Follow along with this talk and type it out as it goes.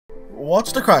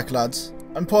What's the crack, lads?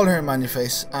 I'm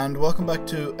PaulHairyManlyFace, and welcome back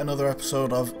to another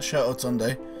episode of Shoutout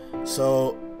Sunday.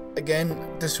 So, again,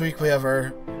 this week we have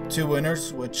our two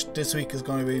winners, which this week is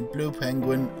going to be Blue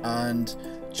Penguin and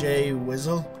Jay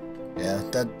Wizzle. Yeah,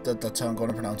 that's how I'm going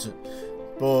to pronounce it.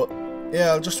 But, yeah,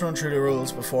 I'll just run through the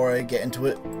rules before I get into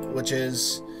it, which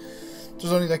is...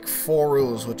 There's only like 4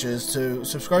 rules, which is to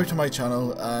subscribe to my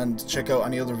channel and check out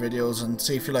any other videos and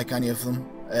see if you like any of them.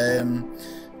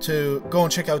 To go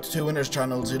and check out the two winners'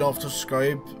 channels, you don't have to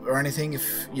subscribe or anything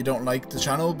if you don't like the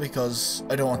channel, because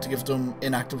I don't want to give them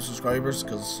inactive subscribers,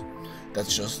 because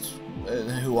that's just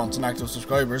who wants inactive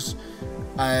subscribers.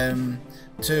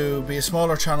 To be a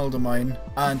smaller channel than mine,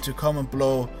 and to comment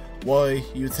below why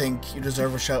you think you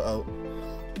deserve a shout out.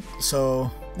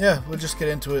 So yeah, we'll just get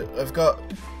into it. I've got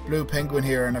Blue Penguin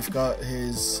here, and I've got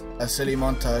his a silly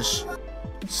montage,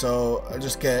 so I'll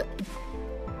just get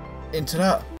into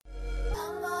that.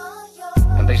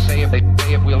 And they say if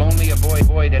we'll only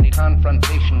avoid any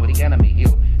confrontation with the enemy,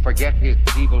 he'll forget his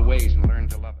evil ways and learn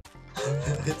to love it.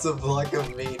 It's a vlog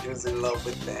of me who's in love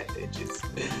with bandages,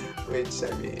 which,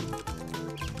 I mean,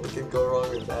 what could go wrong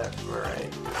with that,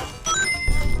 right?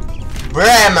 Bruh,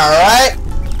 am I right?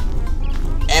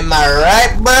 Am I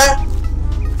right, bruh?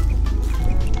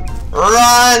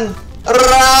 Run!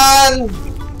 Run!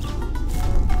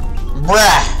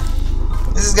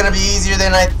 Bruh! This is gonna be easier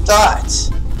than I thought.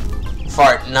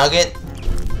 Fart nugget.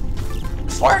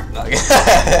 Fart nugget.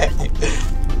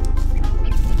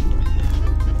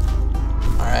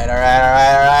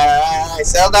 Alright.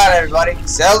 Settle down, everybody.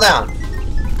 Settle down.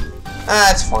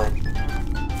 That's fine.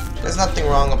 There's nothing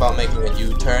wrong about making a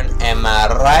U-turn. Am I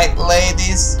right,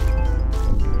 ladies?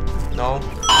 No?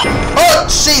 Oh,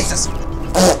 Jesus!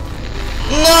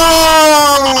 No!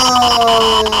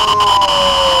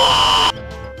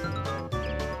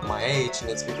 My age, and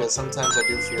it's because sometimes I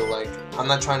do feel like, I'm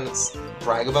not trying to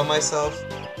brag about myself,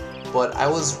 but I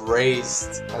was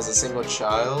raised as a single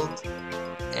child,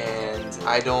 and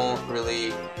I don't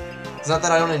really, it's not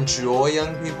that I don't enjoy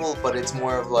young people, but it's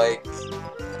more of like,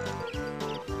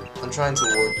 I'm trying to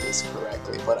word this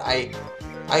correctly, but I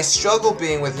struggle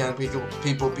being with young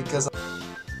people because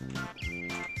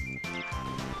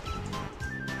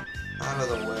out of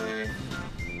the way.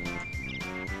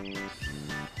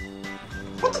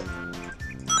 What the?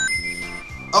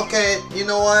 Okay, you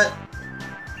know what?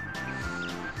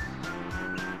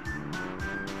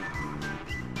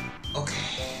 Okay,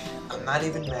 I'm not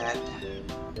even mad.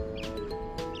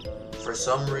 For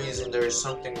some reason, there is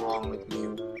something wrong with me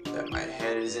that my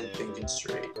head isn't thinking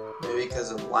straight. Maybe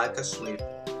because of lack of sleep.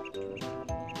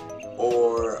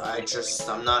 Or it's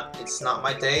not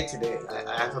my day today.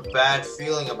 I have a bad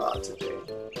feeling about today.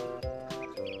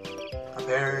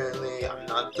 Apparently, I'm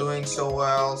not doing so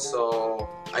well, so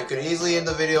I could easily end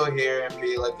the video here and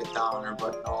be like a downer,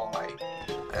 but no, I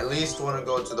at least want to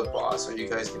go to the boss so you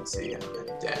guys can see him, and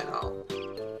then I'll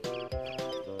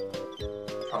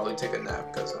probably take a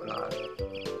nap because I'm not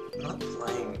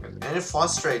playing. And it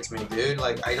frustrates me, dude.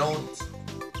 Like, I don't...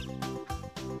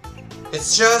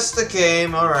 It's just a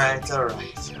game, alright. I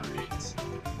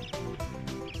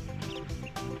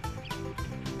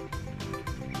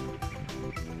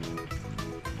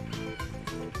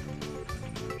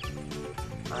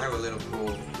have a little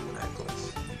cool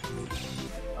necklace.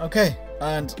 Okay,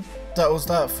 and that was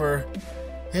that for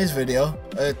his video.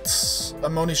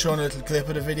 I'm only showing a little clip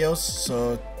of the videos,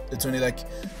 so it's only like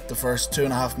the first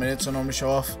 2.5 minutes I normally show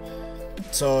off.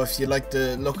 So if you like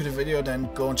the look of the video, then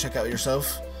go and check it out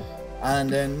yourself.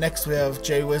 And then next we have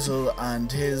Jay Wizzle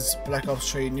and his Black Ops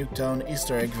 3 Nuketown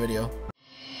Easter egg video.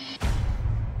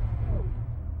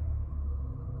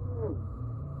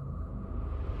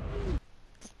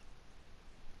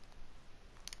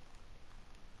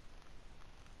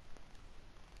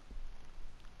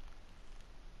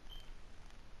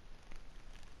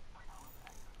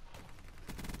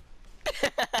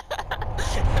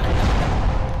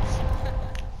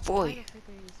 Boy.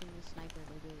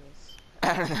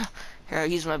 I don't know. Here, I'll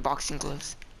use my boxing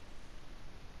gloves.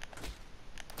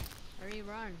 Hurry,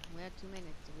 run. We had 2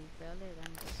 minutes. If we failed it,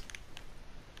 then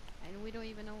and we don't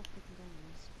even know if we can do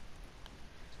this.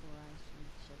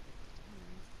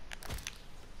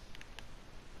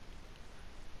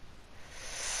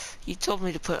 You told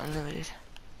me to put unlimited.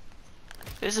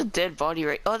 There's a dead body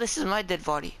right. Oh, this is my dead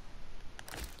body.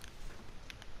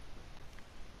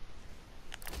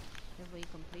 If we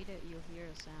complete it, you'll hear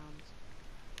a sound.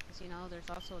 Cause you know, there's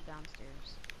also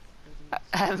downstairs.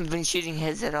 I haven't been shooting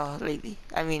heads at all lately.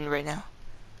 I mean, right now.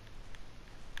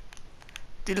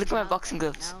 Dude, look at my boxing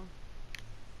gloves. Now,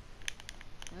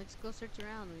 let's go search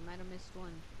around. We might have missed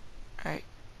one. Alright.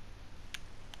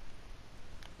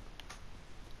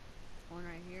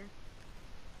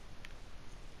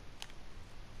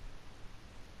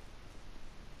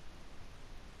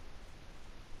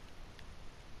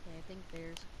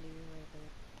 There's clear right there.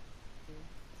 Clear.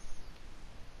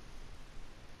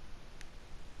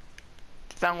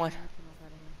 Found one. Yeah, we can walk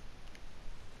out of here.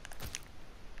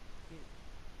 Dude.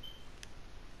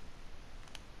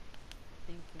 I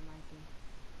think you might be.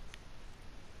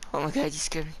 Oh my god, you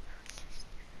scared me. I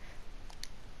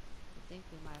think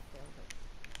we might have failed it.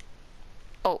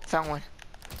 Oh, found one.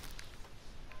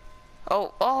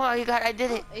 Oh, oh my god, I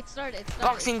did it. It started.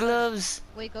 Boxing gloves.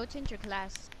 Wait, go change your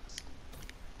class.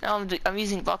 No, I'm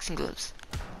using boxing gloves.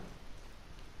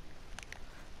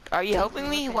 Are you helping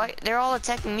me? Why? They're all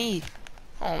attacking me.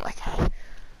 Oh my god.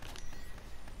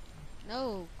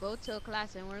 No, go to a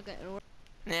class and we're gonna.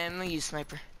 Nah, I'm gonna use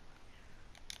sniper.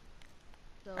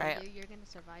 So Alright. you're gonna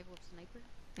survive with sniper?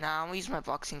 Nah, I'm gonna use my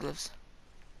boxing gloves.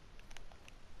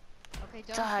 Okay,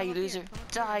 John. Die, come you up here, loser. come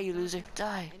up Die, here, you come up loser. here.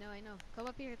 Die. I know. Come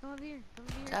up here, come up here, come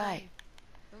up here. Die. Johnny.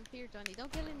 Come up here, Johnny.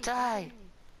 Don't kill any. Die.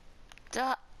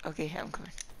 Die. Okay, I'm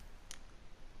coming.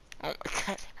 Oh my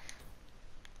god.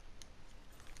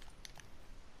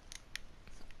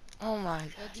 Oh my So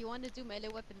god. do you want to do melee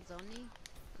weapons only?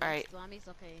 Alright. Zombies,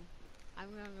 okay. I'm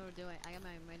gonna go do it. I got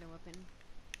my melee weapon.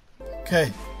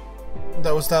 Okay,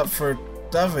 that was that for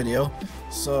that video.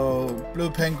 So Blue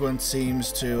Penguin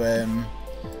seems to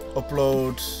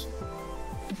upload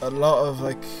a lot of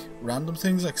like random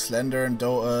things like Slender and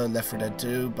Dota, Left 4 Dead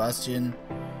 2, Bastion,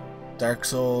 Dark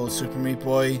Souls, Super Meat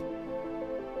Boy,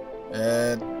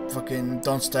 fucking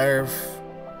Don't Starve,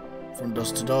 From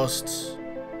Dust to Dust.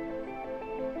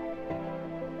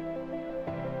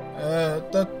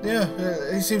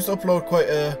 He seems to upload quite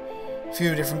a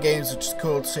few different games, which is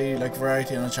cool to see, like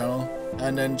variety on the channel.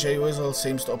 And then Jay Wizzle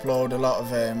seems to upload a lot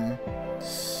of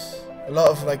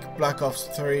like Black Ops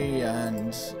 3,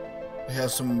 and he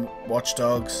has some Watch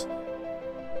Dogs,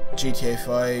 GTA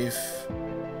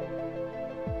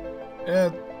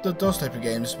 5, those type of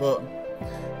games. But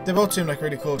they both seem like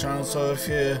really cool channels, so if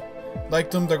you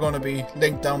like them, they're going to be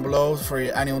linked down below for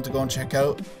anyone to go and check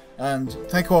out. And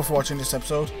thank you all for watching this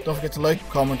episode. Don't forget to like,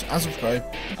 comment and subscribe,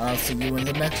 and I'll see you in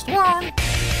the next one.